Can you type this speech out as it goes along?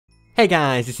Hey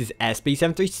guys, this is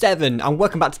SB737 and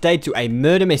welcome back today to a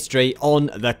murder mystery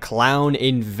on the Clown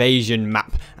Invasion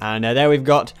map. And there we've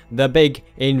got the big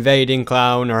invading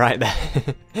clown right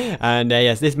there. And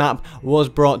yes, this map was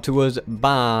brought to us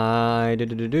by I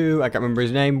can't remember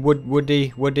his name.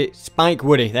 Woody, Spike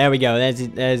Woody. There we go.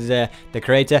 There's the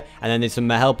creator, and then there's some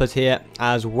helpers here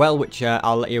as well, which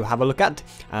I'll let you have a look at.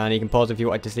 And you can pause if you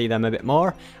wanted to see them a bit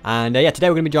more. And yeah, today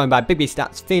we're going to be joined by Big B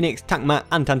Stats, Phoenix, Tankma,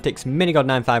 Antantix,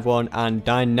 Minigod951, and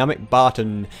Dynamic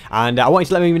Barton. And I want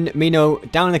you to let me know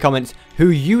down in the comments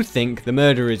who you think the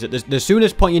murderer is at the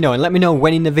soonest point you know, and let me know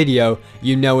when in the video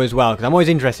you know as well, because I'm always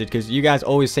interested, because you guys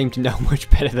always seem to know much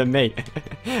better than me.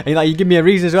 And like, you give me a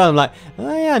reason as well, I'm like,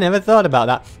 oh yeah, I never thought about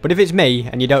that. But if it's me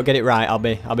and you don't get it right, I'll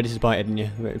be disappointed in you.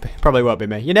 It probably won't be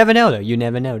me. You never know though. You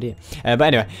never know, do you? But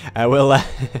anyway, we'll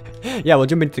yeah, we'll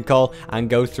jump into the call and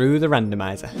go through the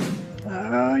randomizer.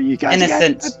 You guys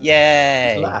innocent,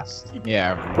 yay! Last.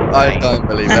 Yeah. I don't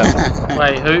believe that.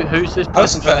 Wait, who's this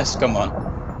Person person? first, come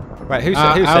on. Right, who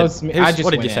I said?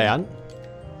 What did you say, Ant?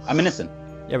 I'm innocent.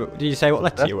 Yeah, but did you say what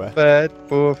letter you were? Third,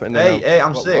 fourth, and Hey,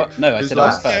 I'm What- sick. what? No, I Who's said I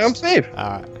was last? first. Yeah, I'm fifth.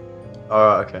 Alright.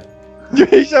 Alright, okay.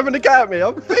 He's having a go at me.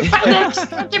 I'm fifth.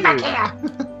 Get back here!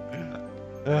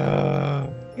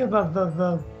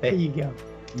 There you go.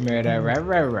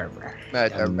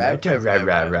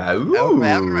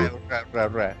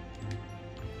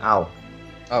 Ow.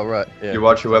 Oh, right. Yeah. You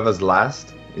watch whoever's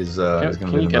last is gonna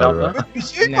Can be you the get up murderer. there?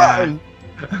 Shoot Nah. button.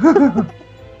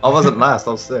 I wasn't last,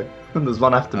 I was sick. There's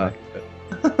one after me.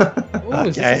 Ooh,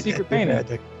 is this a secret painter?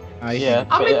 Yeah,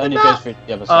 I'm but in it the only back. goes through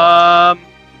the other side.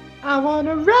 I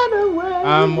wanna run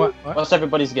away. What? What's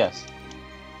everybody's guess?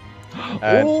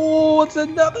 And- Oh, it's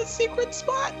another secret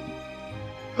spot.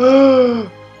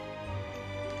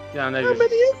 Yeah, I know. How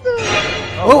many is there?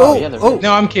 Oh, yeah, there oh, is.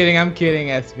 No, I'm kidding,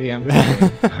 SB. I'm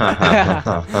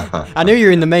kidding. I knew you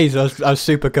were in the maze. I was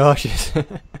super cautious.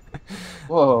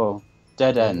 Whoa,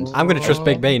 dead end. I'm gonna trust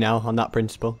Big B now on that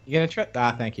principle. You gonna try?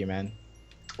 Ah, thank you, man.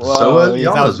 Whoa, So early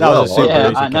on that was- as that was well. a super yeah,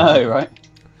 easy I know, right?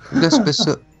 Lost my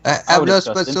sword. How I've lost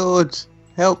my disgusting. sword.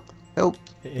 Help! Help!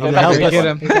 He'll back help to us. get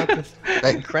him.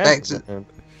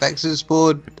 Back to the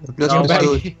spawn. I've lost No, my back.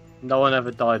 sword. No one ever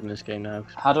died in this game now.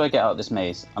 How do I get out of this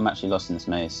maze? I'm actually lost in this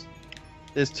maze.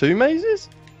 There's two mazes?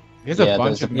 There's Yeah, a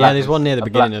bunch there's of. Yeah, there's one near the A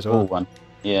beginning black as well. wall one.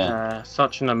 Yeah.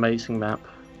 Such an amazing map.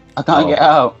 I can't Oh. get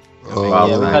out. Oh, Wow,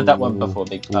 yeah, we man. heard that one before,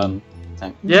 Big Tank.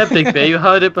 Yeah, Big B, you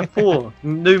heard it before.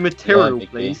 New material,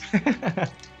 Big B. please.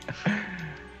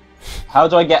 How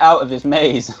do I get out of this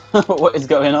maze? What is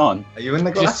going on? Are you in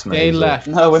the glass Just stay maze, or- left.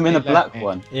 No, I'm in Stay the black left, man.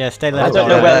 one. Yeah, stay I left. don't or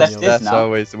know right, where and left you'll- is. That's now.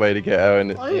 always the way to get out,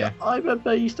 and Yeah. I'm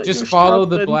amazed that Just you're follow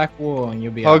the struggling. black wall and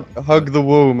you'll be hug out. the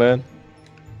wall, man.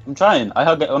 I'm trying.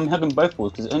 I'm hugging both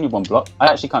walls because it's only one block. I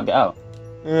actually can't get out.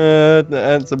 The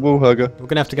ant's a wall hugger. We're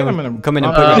gonna have to Get him come in a- in and put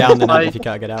you down the I- net if you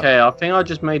can't get out. Okay, I think I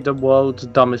just made the world's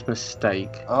dumbest mistake.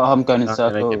 Oh, I'm going in Not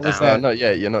gonna circles. get What's down. that? Not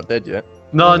yet. You're not dead yet.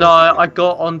 No, I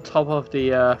got on top of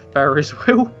the Ferris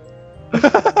wheel.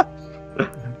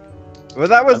 Well,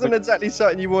 that wasn't exactly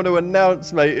something you want to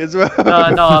announce, mate, as well.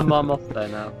 No, I'm off there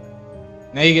now.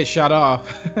 Now you get shot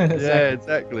off. Yeah,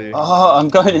 exactly. Oh, I'm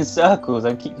going in circles.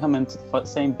 I keep coming to the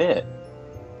same bit.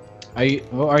 Are you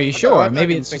I sure? don't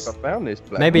Maybe even it's think just. I found this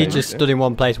black Maybe he maze, just yeah. stood in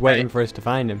one place waiting for us to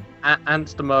find him.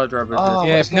 Ant's the murderer. But Oh.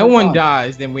 Yeah, what's if no going one on?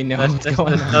 dies, then we know what's there's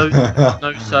going on.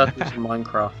 no circles in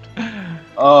Minecraft.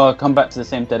 Oh, come back to the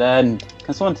same dead end.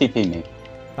 Can someone TP me?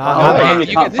 Oh, I man.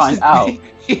 really can't find out.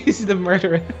 He's the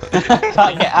murderer.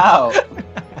 Can't get out.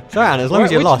 It's alright, as long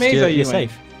as you're Which lost, maze you're are you in?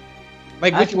 safe.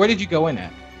 Like, where did you go in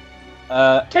at?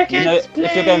 You know, if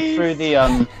you're going through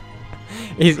the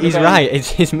He's Okay. right.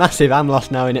 It's massive. I'm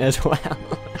lost now in it as well.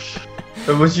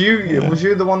 But was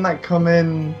you the one that come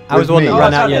in? I was the with one that me?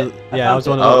 ran I out. found Yeah, it. I yeah. I was the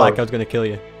one found that it. looked like I was gonna kill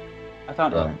you. I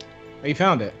found it. Right. Oh, you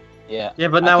found it. Yeah. Yeah,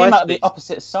 but I now came out the SB,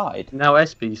 opposite side. now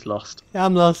SB's lost. Yeah,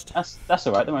 I'm lost. That's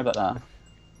alright. Don't worry about that.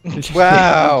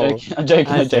 Wow. I'm joking.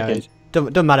 I'm That's joking.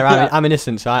 alright. Doesn't matter. I'm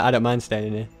innocent, so I don't mind staying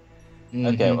in here.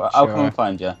 Okay, Mhm, well, I'll sure. come and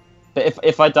find you. But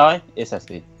if I die, it's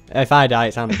SB. If I die,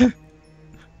 it's Andy.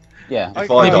 Yeah.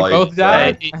 If Okay. I If you die, both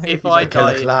die, If I kill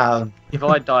a die, clown. if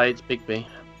I die, it's Big B.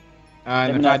 and Let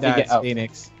me if know I if you die, get it's out.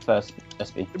 Phoenix. First,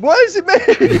 SB. Why is it me?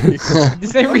 The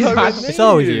same reason. Why I- was It's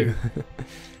always you.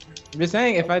 I'm just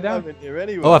saying, if I die. I'm in here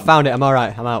anyway. Oh, I found it. I'm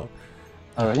alright. I'm out.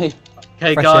 Oh really?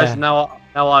 Okay, Fresh guys, air. now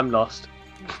I'm lost.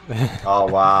 Oh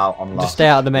wow, I'm lost. Just stay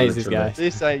out of the mazes, Literally. guys.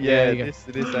 This ain't Yeah, yeah. you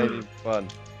This ain't even fun.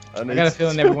 I got a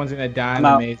feeling everyone's gonna die in I'm the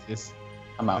out. mazes.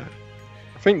 I'm out.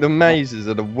 I think the mazes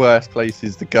are the worst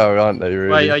places to go, aren't they?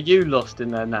 Really? Wait, are you lost in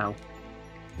there now?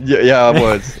 Yeah, I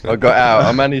was. I got out.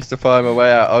 I managed to find my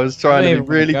way out. I was trying to Where be did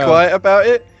we really go? quiet about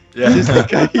it, Yeah. Just in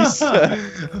case.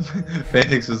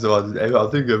 Phoenix was the one. "Hey, I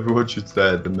think everyone should stay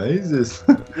at the mazes."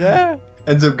 Yeah.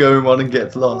 Ends up going one and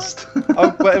gets lost.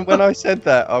 When I said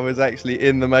that, I was actually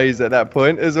in the maze at that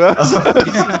point as well.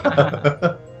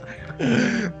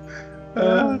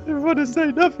 I didn't want to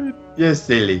say nothing. You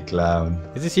silly clown.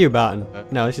 Is this you, Barton?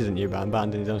 No, this isn't you, Barton.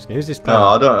 Barton's in his own skin. Who's this No,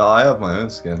 clown? I don't. I have my own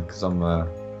skin because I'm.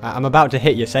 I'm about to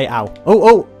hit you. Say ow.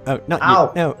 Oh, not Ow.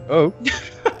 you. No. Oh,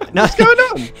 No. what's going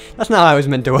on? That's not how I was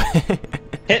meant to work.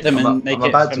 Hit them and I'm make I'm it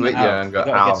about from to hit the you ow. and go, You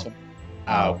gotta ow. guess what-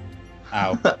 Ow.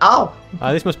 Ow. Ow!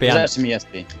 Oh, this must be Was that Ant. to me,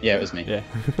 SB? Yeah, it was me. Yeah.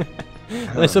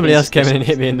 Unless somebody else came in and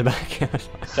hit me in the back.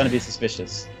 Trying to be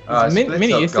suspicious. Alright, Mini- split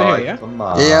Mini, up, you still here, guys. yeah? Come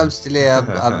on. Yeah, I'm still here. I'm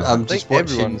I just think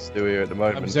watching. everyone's still here at the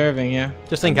moment. Observing, yeah.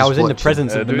 Just think I'm I was just in the watching.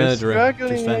 presence of the Who's murderer just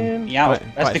then. struggling? Yeah, Quite-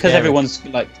 that's quite because scary. everyone's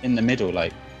like in the middle.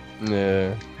 Like,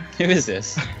 Yeah. who is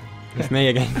this? It's me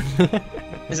again.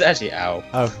 Is it actually ow?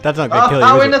 Oh, that's not gonna kill you,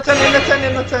 Oh, is in it? the tent, in the tent,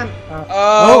 in the tent.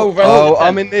 Oh, run to Oh, the tent.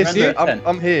 I'm in this. Run to the tent.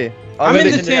 I'm here. I'm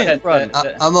in the to tent. front.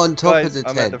 I'm on top Guys, of the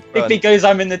I'm at tent. the Bigby front. goes,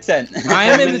 I'm in the tent. I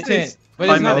am in the tent, but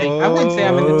it's I'm not. in I wouldn't say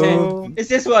I'm in the tent. Is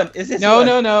this one? Is this No,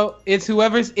 one? no. It's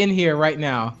whoever's in here right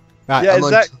now. Right, Yeah, I'm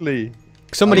on- exactly.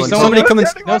 somebody, I'm on somebody top. come and...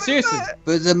 No, seriously.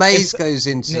 But the maze It's- goes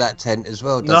into that tent as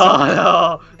well, doesn't No, it?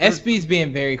 no. SB's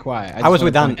being very quiet. I was just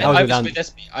with wanna Ant. point I was I with was Ant. with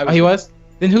SB. Oh, he was?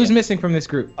 Then who's missing from this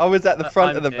group? I was at the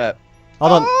front I'm of the here. map.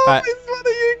 Hold on. Oh, Right. it's one of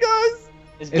you guys.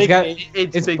 It's It's Big got- B.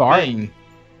 It's Big Barton.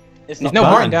 It's No, not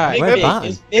Barton Barton. died. Big Where B. Barton?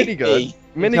 It's Big Minigod. B.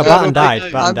 Minigod No, or Barton Big died.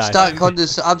 B? Barton I'm died. stuck on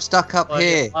this. I'm stuck up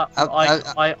here.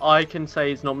 I can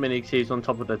say it's not Minix. He's on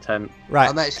top of the tent. Right.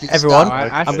 I'm actually Everyone,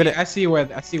 stuck. I I'm gonna- see where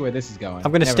this is going.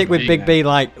 I'm gonna Never stick with mind. Big B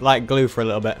like glue for a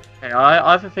little bit. Okay,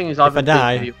 I the thing is, If I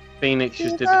die- Big B, Phoenix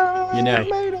just did. You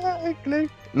know.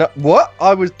 No, what?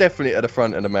 I was definitely at the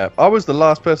front of the map. I was the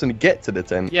last person to get to the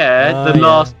tent. Yeah, Ah, the yeah.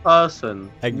 last person.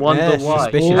 Like, Wonder yeah, why.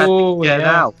 suspicious. You had to Oh, get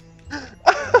yeah. out.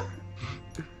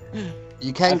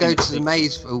 You can I go think to the Big-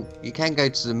 maze. Oh, you can go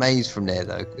to the maze from there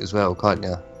though, as well, can't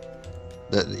you?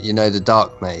 The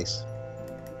dark maze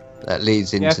that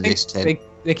leads into Yeah, I think this tent.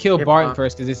 they kill Yeah, Barton but-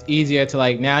 first because it's easier to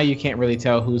like. Now you can't really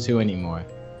tell who's who anymore.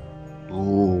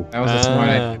 Ooh. That was a smart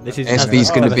Ah, idea. this is SB's that's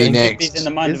gonna clever be thinking. next. Bigby's in the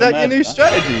mind Is of a that your new murderer.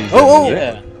 strategy? Oh, oh!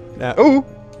 Yeah. Oh!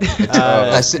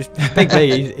 That's it. Big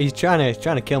B, he's trying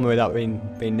to kill me without being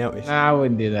noticed. Nah, I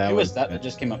wouldn't do that. Who was that that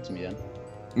just came up to me then?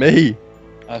 Me.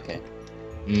 Okay.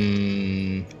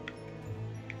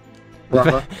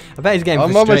 Brother. I bet he's getting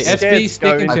I'm almost frustrated. scared. SB's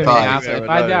sticking to me Bye-bye. now, so if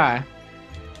I die,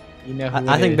 you know who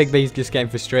I it think is. Big B's just getting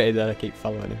frustrated that I keep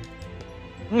following him.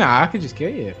 Nah, I could just kill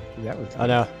you. That was. I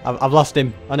know. I've lost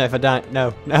him. I know if I die.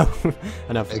 No.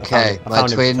 I know. Okay, I my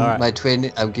found him. twin. It's all right. My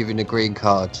twin. I'm giving a green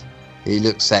card. He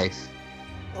looks safe.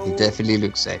 He definitely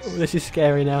looks safe. Oh, this is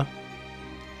scary now.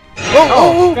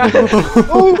 Oh!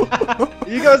 Are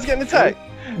you guys getting attacked?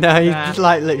 No, he's Nah. just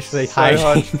like literally So hard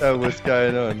hiding. to tell what's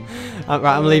going on.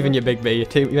 Right, I'm leaving you, Big B. You're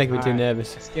making me too Alright.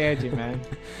 nervous. Scared you, man.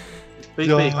 Big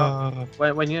B,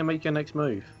 when you make your next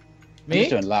move? I'm Me? just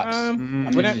doing laps. Um,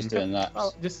 I'm whatever. just doing laps.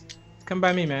 Oh, just come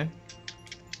by me, man.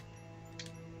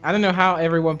 I don't know how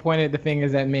everyone pointed the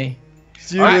fingers at me.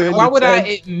 Why would I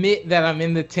admit that I'm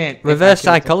in the tent? if I Reverse killed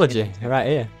someone? psychology, right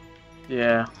here.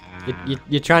 Yeah.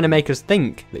 You're trying to make us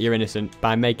think that you're innocent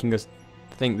by making us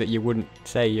think that you wouldn't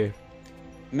say you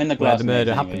I'm in the where glass. the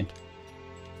murder maze anyway.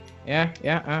 happened.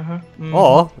 Yeah, uh-huh.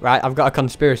 Or, right, I've got a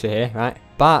conspiracy here, right?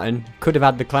 Barton could have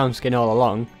had the clown skin all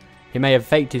along. He may have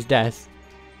faked his death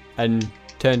and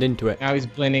turned into it. Now he's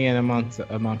blending in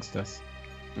amongst us.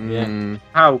 Yeah.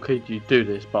 How could you do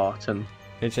this, Barton?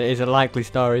 It's a likely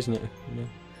story, isn't it? Yeah.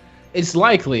 It's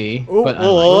likely, but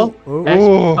Or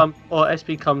Oh,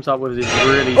 SP comes up with this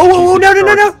really. oh, stupid no, no, no,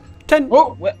 story. no! Ten.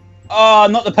 oh, Oh,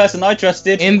 not the person I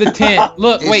trusted. in the tent.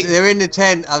 Look, wait. They're in the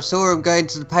tent. I saw them going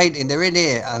to the painting. They're in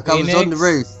here. I was on the Phoenix.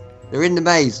 roof. They're in the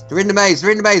maze. They're in the maze.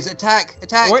 They're in the maze. Attack!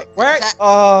 Attack! Where? Attack.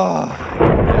 Oh.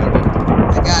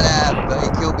 I got him, but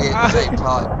he killed me at the same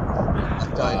time.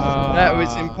 I died. That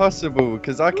was impossible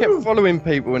because I kept following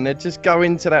people and they'd just go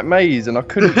into that maze and I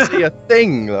couldn't see a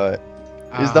thing. Like,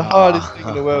 it's the hardest thing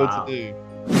in the world to do. You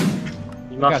I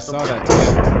think I must saw have.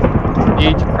 that too. You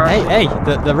need to press. Hey,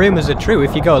 the rumours are true.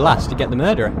 If you go last, you get the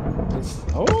murderer.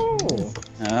 Oh,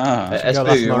 Ah. Go SP,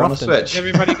 last you're more on a often. switch.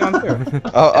 everybody gone through?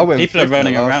 I went People are fifth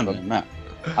running last around time. on the map.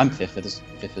 I'm fifth.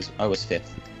 I was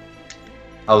fifth.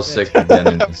 I was sick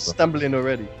again. I'm stumbling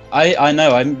already. I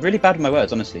know. I'm really bad with my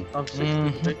words, honestly. I'm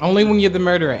Only when you're the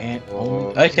murderer, Ant.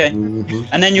 Only- Okay. Mhm.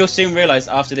 And then you'll soon realise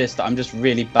after this that I'm just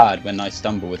really bad when I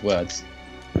stumble with words.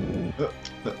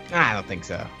 I don't think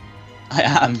so. I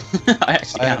am. I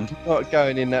actually I am. am not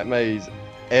going in that maze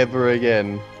ever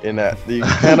again. In that, you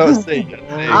cannot see that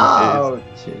thing. Oh,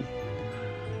 jeez.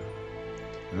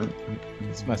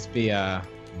 This must be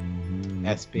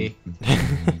SB.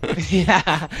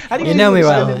 Yeah. How do You know me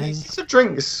well. It's a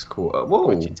drinks quarter. Whoa.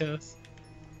 What you tell us?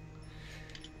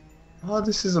 Oh,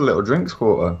 this is a little drinks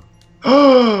quarter.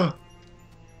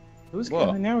 Who's What?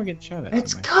 coming? Now we're getting shot at.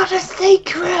 It's got a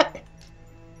secret.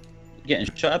 You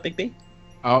getting shot at, Big B?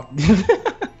 Oh.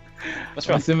 What's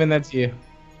I'm wrong? assuming that's you.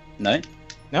 No?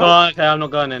 No? Oh, okay, I'm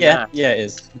not going in Yeah, there. yeah, it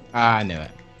is. Ah, I knew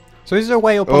it. So is there a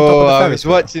way up on Oh, top of the I Ferris was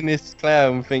wheel? watching this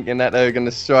clown thinking that they were going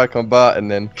to strike on Barton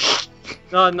then.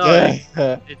 No, no,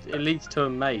 Yeah. it leads to a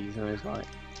maze, and it's like,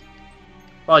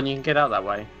 fine, you can get out that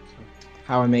way.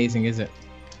 How amazing is it?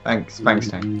 Thanks, Tank.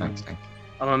 Thanks, Tank.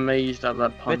 I'm amazed at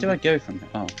that Where pun. do I go from here?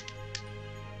 Oh.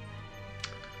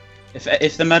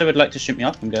 If the murderer would like to shoot me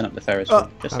up, I'm going up the Ferris wheel.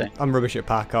 Just saying. I'm rubbish at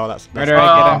parkour. That's Murderer,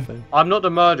 that's- get him. I'm not the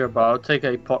murderer, but I'll take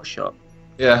a pot shot.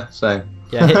 Yeah, same.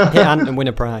 Yeah, hit Ant and win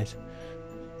a prize.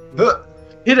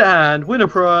 Hit a hand, win a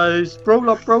prize, roll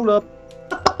up, roll up.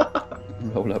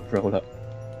 Roll up, roll up.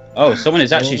 Oh, someone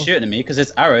is actually Oh. shooting at me because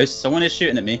there's arrows. Someone is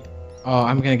shooting at me. Oh,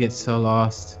 I'm gonna get so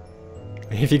lost.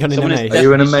 If you're gonna Someone is maze. Are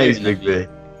you in a Definitely maze, shooting Big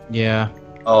at B? Yeah.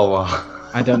 Oh wow.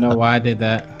 I don't know why I did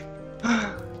that.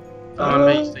 I'm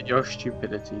amazed at your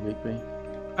stupidity, Big B.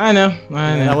 I know.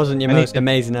 That wasn't your I need most to-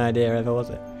 amazing idea ever, was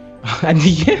it?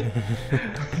 Yeah.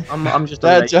 I'm just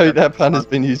That amazed joke, at that pun has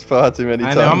been used far too many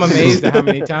I times. know. I'm amazed at how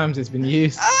many times it's been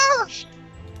used.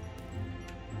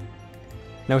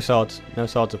 No swords. No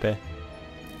swords up here.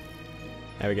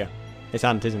 There we go. It's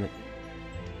Ant, isn't it?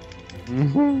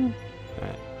 Mhm.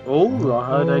 Oh, I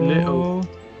heard a little.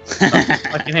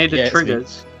 I can hear the Yeah, it's me.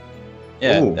 triggers.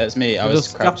 Yeah, Ooh. that's me. I Little was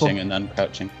scuffle. crouching and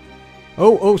uncrouching.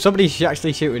 Oh, somebody's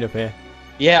actually shooting up here.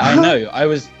 Yeah, I know. I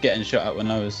was getting shot at when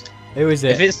I was. Who is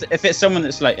it? If it's someone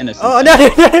that's like innocent. Oh no!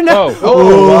 Oh,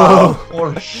 Oh wow.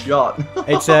 What a shot.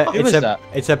 It's a Who it's was a that?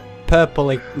 it's a purple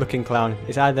looking clown.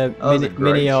 It's either That was a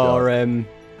great mini or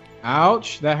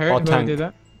Ouch! That hurt. Or Whoever tank. did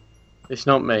that. It's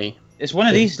not me. it's one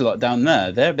of these lot down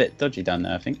there. They're a bit dodgy down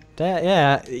there, I think.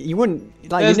 yeah. You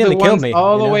wouldn't like There's you the nearly killed ones me.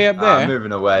 all you the know? way up Ah, there.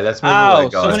 moving away. Let's move Ow, away,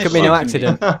 guys. someone This could be no shooting me.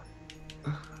 accident.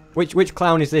 Which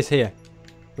clown is this here?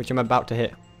 Which I'm about to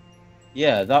hit.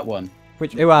 Yeah, that one.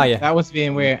 Who are you? That was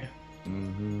being weird.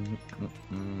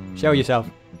 Show yourself.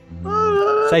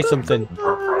 Say something.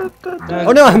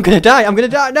 Oh no! I'm gonna die! I'm gonna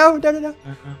die! No!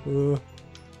 Ooh.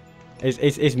 It's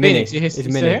Minnie. Phoenix, you It's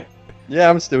still Minnie. here? Yeah,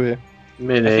 I'm still here. I think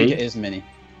it Mini. is Minnie.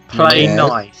 Play Yeah.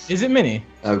 nice. Is it Minnie?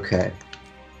 Okay.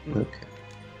 Okay.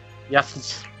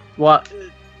 Yes. What?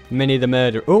 Minnie the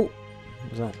murderer. Oh! What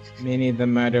was that? Minnie the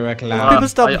murderer clown. Ah. People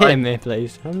stop I- hitting me,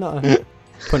 please. I'm not a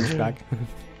punch bag.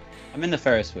 I'm in the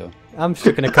Ferris wheel. I'm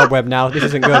stuck in a cobweb now. This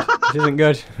isn't good. This isn't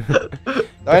good. Don't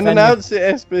Defend announce it,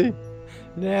 SB.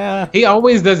 Yeah. He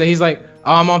always does it. He's like,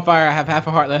 "Oh, I'm on fire. I have half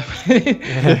a heart left."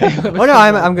 Oh no!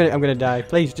 I'm gonna die.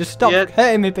 Please, just stop Yeah.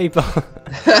 hurting me, people.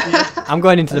 I'm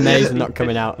going into the maze and not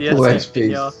coming out. Yes, Words, a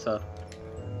please. pinata.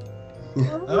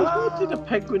 What did a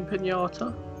penguin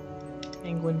pinata?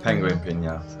 Penguin. Penguin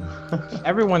pinata.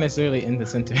 Everyone is really in the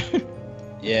center.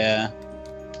 Yeah.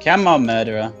 Come on,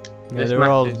 murderer. Yeah, This they're map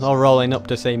all is- rolling up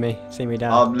to see me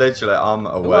down. I'm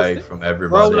away it? from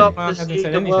everybody. Roll up Man to hasn't see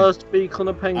said the anything. worst beak on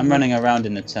a penguin. I'm running around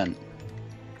in the tent.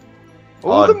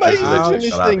 All the Oh, mazes ouch. in this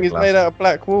Shut up, thing is Glass. made out of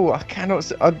black wool. I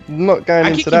cannot. I'm not going I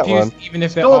into get that confused one. even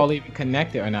if they're Stop. all even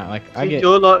connected or not. Like I See, get.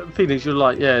 You're like Felix. You're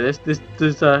like, yeah. There's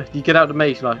you get out the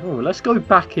maze. You're like, oh, let's go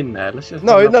back in there. Let's just.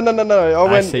 No. I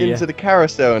went see ya. into the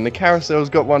carousel, and the carousel's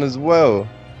got one as well.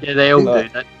 Yeah, they all No. do.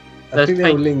 That, I there's think they all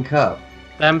paint, link up.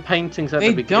 them paintings at They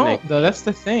the beginning. don't though. That's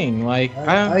the thing. Like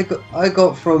I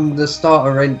got from the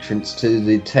starter entrance to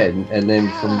the tent, and then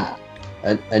from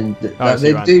and Oh, I see,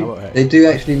 they right, I do won't hurt. they do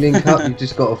actually link up. You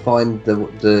just got to find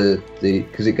the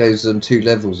because it goes on 2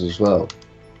 levels as well.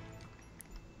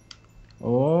 I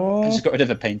Oh. just got rid of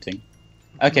a painting.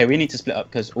 Okay, we need to split up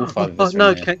because all 5 of Oh, us are no,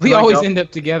 in here. can We I always go? end up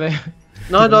together.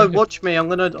 No, no, watch me. I'm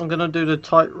gonna do the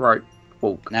tightrope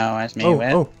walk. Now ask me Oh,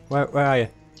 where. where are you?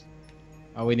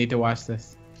 Oh, we need to watch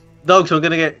this. No, so I'm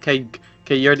gonna get. Okay,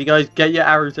 you ready, guys? Get your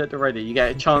arrows at the ready. You get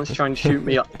a chance to try and shoot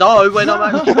me up. No, when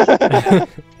I'm actually,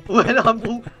 when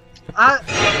I'm.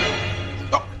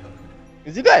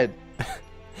 Is he dead?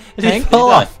 Did he Tank? fall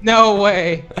Did he off? No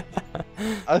way.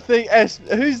 I think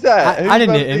Who's that? I Who's didn't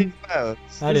above hit him. these clouds? I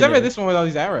Who's didn't ever know. this one with all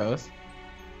these arrows?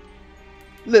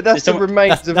 Look, that's Is the someone-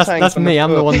 remains of Tank. That's on me. I'm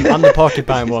the floor. one. I'm the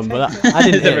porcupine one, but I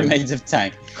didn't the hit him. remains of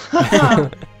Tank.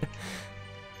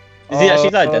 Is he actually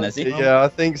died then, has he? Yeah, I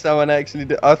think someone actually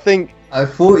did. I think I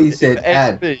thought he said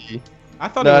ad. SB. I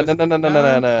thought No, it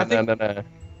was. no.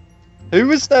 Who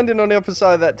was standing on the opposite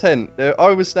side of that tent? I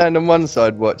was standing on one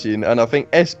side watching, and I think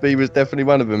SB was definitely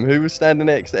one of them. Who was standing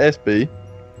next to SB?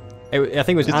 I think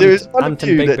it was There was one of Ant you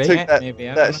and Big that B. took that, Maybe,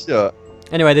 I that don't shot.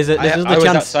 Anyway, there's I another was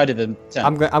chance. outside of the tent.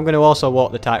 I'm going to also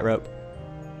walk the tightrope.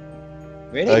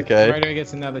 Really? Okay. Ryder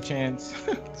gets another chance.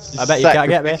 I bet you can't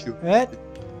get me. Sacrificial. Eh?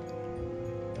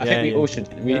 I Yeah, think we you- all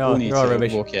should. We you're all all- need you're all to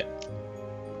rubbish. walk it.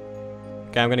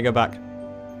 Okay, I'm going to go back.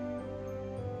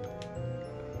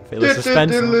 Feel the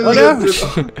suspense. Oh no!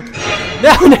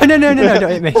 No! Don't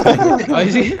hit me. Oh,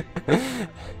 is he?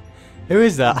 Who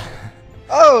is that?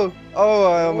 Oh! Oh,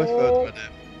 I almost fell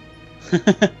to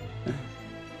my death.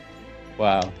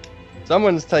 Wow.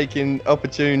 Someone's taking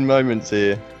opportune moments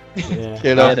here. Yeah.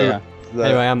 Kill Yeah, off they are. the-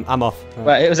 Anyway, I'm off.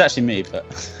 Well, it was actually me, but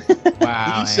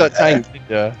Wow. You shot Tank,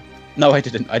 yeah. no, I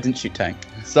didn't. I didn't shoot Tank.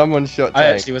 Someone shot I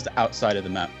Tank. actually was outside of the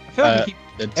map. I feel like we keep,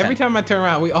 The every tent. time I turn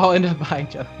around, we all end up by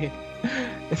each other.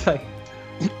 It's like.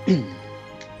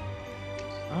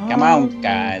 Come on,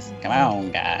 guys. Come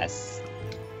on, guys.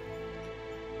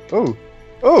 Oh!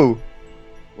 Oh!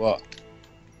 What?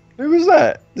 Who was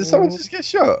that? Did someone just get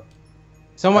shot?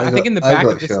 Someone, I I think got- in the I back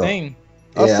got of this shot. thing.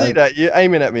 I Yeah, see that. You're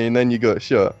aiming at me and then you got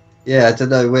shot. Yeah, I don't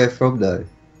know where from though.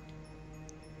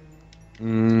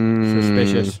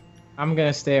 Suspicious. I'm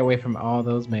gonna stay away from all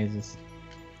those mazes.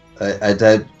 I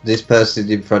don't. This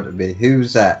person in front of me.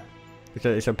 Who's that?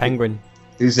 It's a penguin.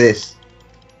 Who's this?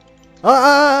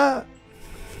 Ah!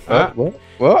 What?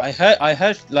 What? I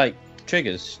heard like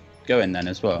triggers going then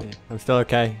as well. Yeah, I'm still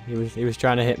okay. He was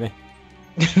trying to hit me.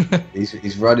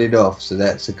 He's running off, so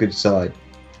that's a good sign.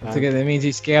 That's good. That means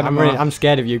he's scared of I'm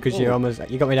scared of you because you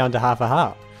got me down to half a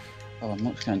heart. Oh, I'm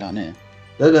not going down here.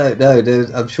 No.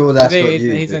 I'm sure that's not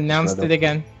you. He's that announced run it off.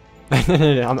 again.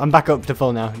 No, I'm back up to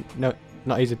full now. No,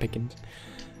 not easy pickings.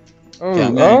 Oh, Yeah,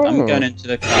 I'm going into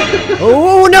the car.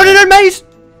 Oh no, maze!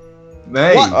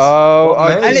 Mate. Oh,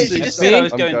 What I maze? I did literally see just someone- said I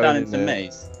was I'm going down into the there.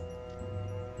 maze.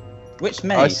 Which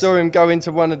maze? I saw him go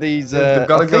into one of these. They've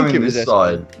got I to go think it in was this SP.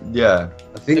 side. Yeah.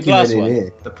 I think The he went glass in one.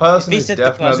 here. The person He is said the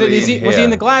glass- definitely Was he in in here.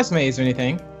 the glass maze or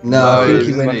anything? No, No, I think he he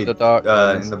was went one in. of the dark. in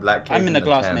ones. the black cave. I'm in the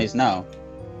glass tent. maze now.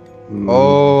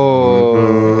 Oh.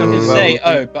 Mhm. I'm just Well,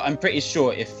 saying, but I'm pretty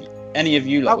sure if any of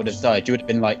you lot would have died, you would have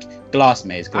been like glass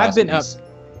maze. Glass I've been maze.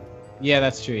 Yeah,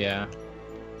 that's true. Yeah.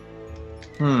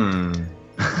 Hmm.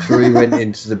 I'm sure he went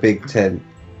into the big tent.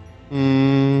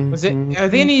 Was it? Are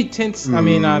there any tents? I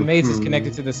mean, mazes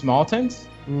connected to the small tents?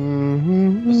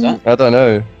 What's that? I don't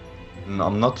know.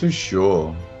 I'm not too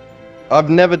sure. I've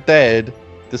never dared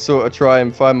to sort of try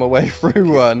and find my way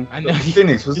through one. I know.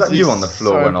 Phoenix, was that This you is on the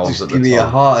floor so- when I was Just at give the me a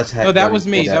top? heart attack. No, that going was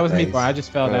me. through That was me. maze. Bro. I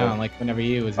just fell Yeah. down like whenever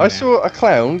you was. In I there. saw a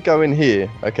clown go in here,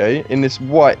 okay, in this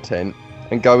white tent,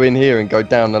 and go in here and go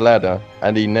down the ladder,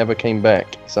 and he never came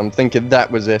back. So I'm thinking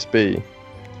that was SB.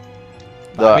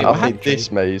 That'd be I my think entry.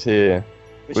 this maze here.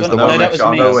 Which Was one? the No, one that was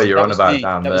I me. know where you're That on was about me.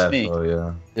 down That was there. me. So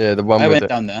yeah. Yeah, the one I with went it.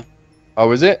 down there. Oh,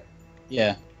 was it?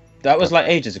 Yeah. That was like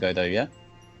ages ago, though. Yeah.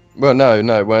 Well, no,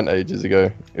 it weren't ages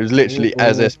ago. It was literally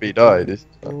as SB died.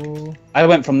 I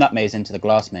went from that maze into the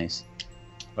glass maze.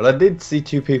 Well, I did see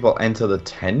two people enter the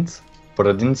tent, but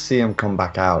I didn't see them come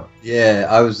back out. Yeah,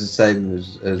 I was the same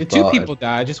as The two Barton. people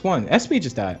died. Just one. SB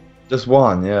just died. Just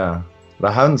one, yeah.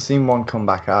 But I haven't seen one come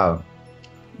back out.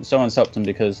 Someone's helped him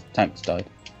because Tanks died.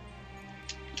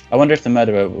 I wonder if the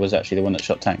murderer was actually the one that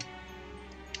shot Tank.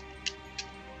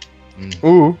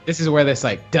 Ooh. This is where this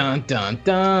like dun dun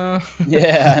dun.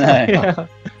 Yeah, I know. Yeah.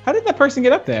 How did that person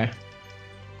get up there?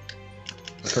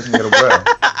 I couldn't get away.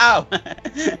 Ow!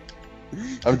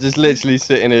 I'm just literally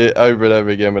sitting here over and over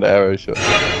again with an arrow shot.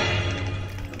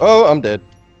 Oh, I'm dead.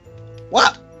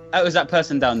 What? It was that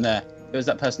person down there. It was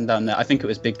that person down there. I think it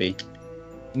was Big B.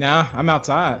 Nah, I'm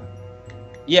outside.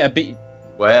 Yeah, B.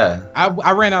 Where?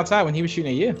 I ran outside when he was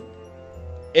shooting at you.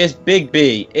 It's Big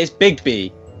B. It's Big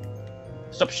B.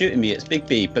 Stop shooting me. It's Big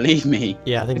B. Believe me.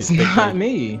 Yeah, I think It's Big not B.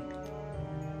 me.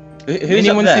 Who's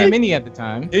Anyone up say there? Minnie at the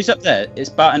time? Who's up there? It's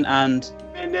Barton and.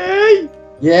 Minnie!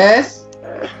 Yes,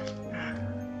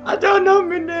 I don't know,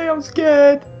 Minnie. I'm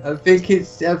scared. I think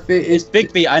it's It's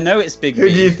Big B. I know it's Big Who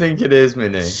do you B. think it is,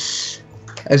 Minnie?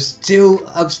 I'm still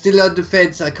on the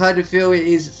fence. I kind of feel it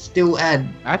is still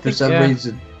Anne I for think some yeah.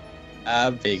 reason.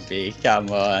 Big B. Come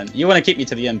on. You want to keep me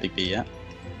to the end, Big B, yeah?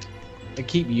 To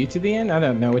keep you to the end? I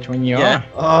don't know which one you Yeah.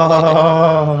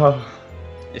 are. Oh.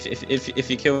 If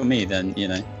you kill me, then you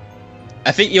know.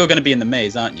 I think you're going to be in the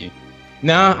maze, aren't you?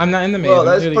 No, I'm not in the maze. Well, I'm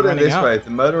let's literally put it running this out. way: if the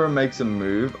murderer makes a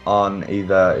move on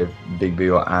either if Big B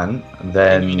or Anne,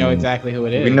 then And you know exactly who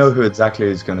it is. we know who exactly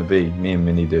it's going to be. Me and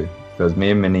Minnie do, because me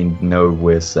and Minnie know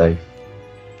we're safe.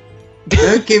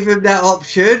 Don't give him that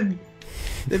option.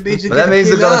 That means But that means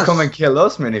they're gonna going to come and kill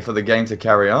us, Minnie, for the game to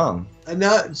carry on.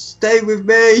 No, stay with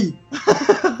me.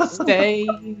 Stay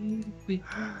with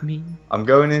me. I'm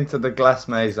going into the glass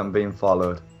maze. I'm being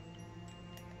followed.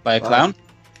 By a clown?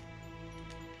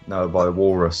 No, by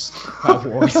walrus.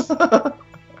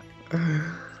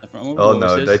 Oh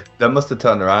no, they must have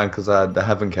turned around because they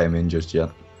haven't came in just yet.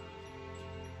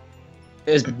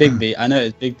 It was Big B. I know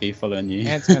it's Big B following you.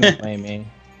 Ant's gonna blame me.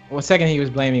 Well, second he was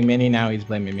blaming Minnie, now he's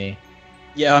blaming me.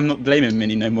 Yeah, I'm not blaming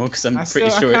Minnie no more because I'm pretty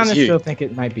I sure kind it's of you. still think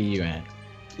it might be you, Ant.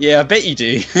 Yeah, I bet you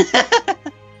do.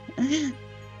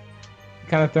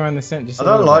 Kind of throwing the scent. Just I a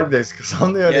don't little like bit. this because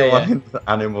I'm the only one in the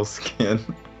animal skin.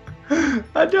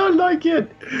 I don't like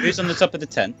it. Who's on the top of the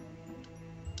tent?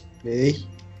 Me?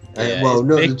 Yeah, Well, it's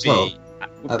not Big the top.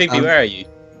 B. Big B, where are you?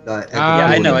 Like, Yeah,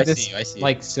 I know. I This, see you. I see you.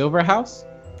 Like Silver House?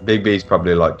 Big B's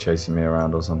probably like chasing me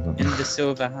around or something. In the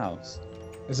silver house.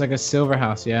 It's like a Silver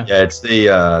House, yeah. Yeah, it's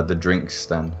the drinks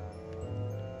stand.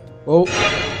 Oh,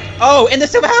 Oh, in the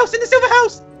silver house! In the silver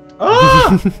house!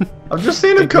 Ah! I've just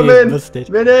seen him Big come B is in. busted.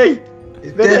 Minnie.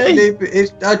 It's Vinny!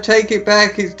 definitely. I take it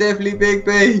back. It's definitely Big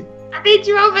B. I need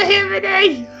you over here,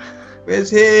 Vinny. Where's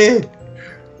here?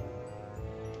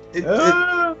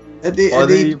 Ah! I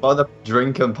need, By the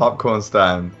drink and popcorn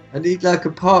stand. I need like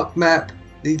a park map.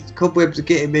 These cobwebs are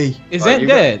getting me. is Right, it you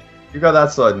dead? You got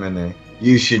that side, Minnie.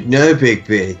 You should know, Big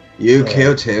B. You Yeah.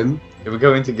 killed him. If we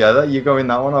go in together, you go in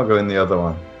that one, I'll go in the other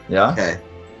one. Yeah? Okay.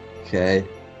 Okay.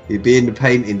 You'd be in the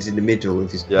paintings in the middle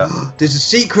with his. Yeah. There's a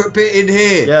secret bit in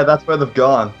here. Yeah, that's where they've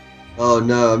gone. Oh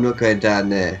no, I'm not going down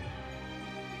there.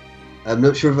 I'm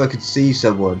not sure if I could see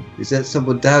someone. Is that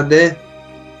someone down there?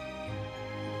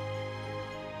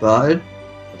 Barton?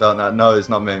 I don't know. No, it's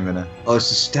not me, Minnie. Oh,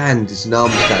 it's a stand. It's an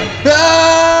arm stand.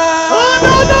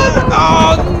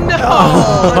 Oh no!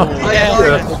 Oh,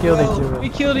 Yeah. They killed each other. We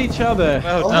killed each other.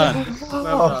 Well done.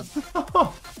 Well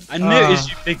done. I noticed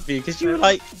you, Big B, because you were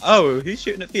like, oh, who's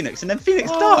shooting at Phoenix? And then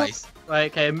Phoenix dies. Right,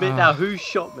 okay, admit now who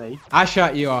shot me. I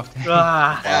shot you off.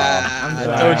 Ah. I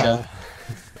sorry. told you.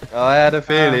 I had a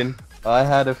feeling. I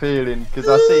had a feeling because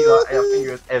I see like I think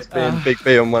it was SB and Big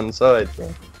B on one side.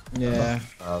 So. Yeah.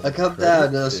 I come down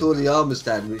and I saw the armor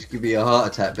stand, which gave me a heart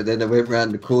attack. But then I went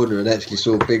round the corner and actually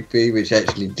saw Big B, which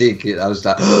actually did it. I was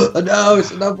like, oh no,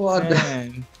 it's another one.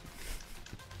 Man.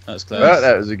 That was close. Well,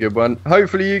 that was a good one.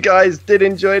 Hopefully you guys did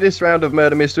enjoy this round of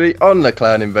Murder Mystery on the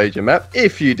Clown Invasion map.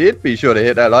 If you did, be sure to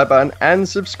hit that like button and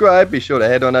subscribe. Be sure to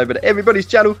head on over to everybody's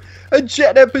channel and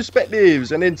check their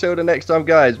perspectives. And until the next time,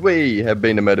 guys, we have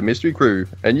been the Murder Mystery crew.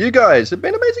 And you guys have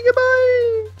been amazing.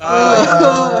 Goodbye.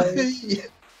 Bye. Bye.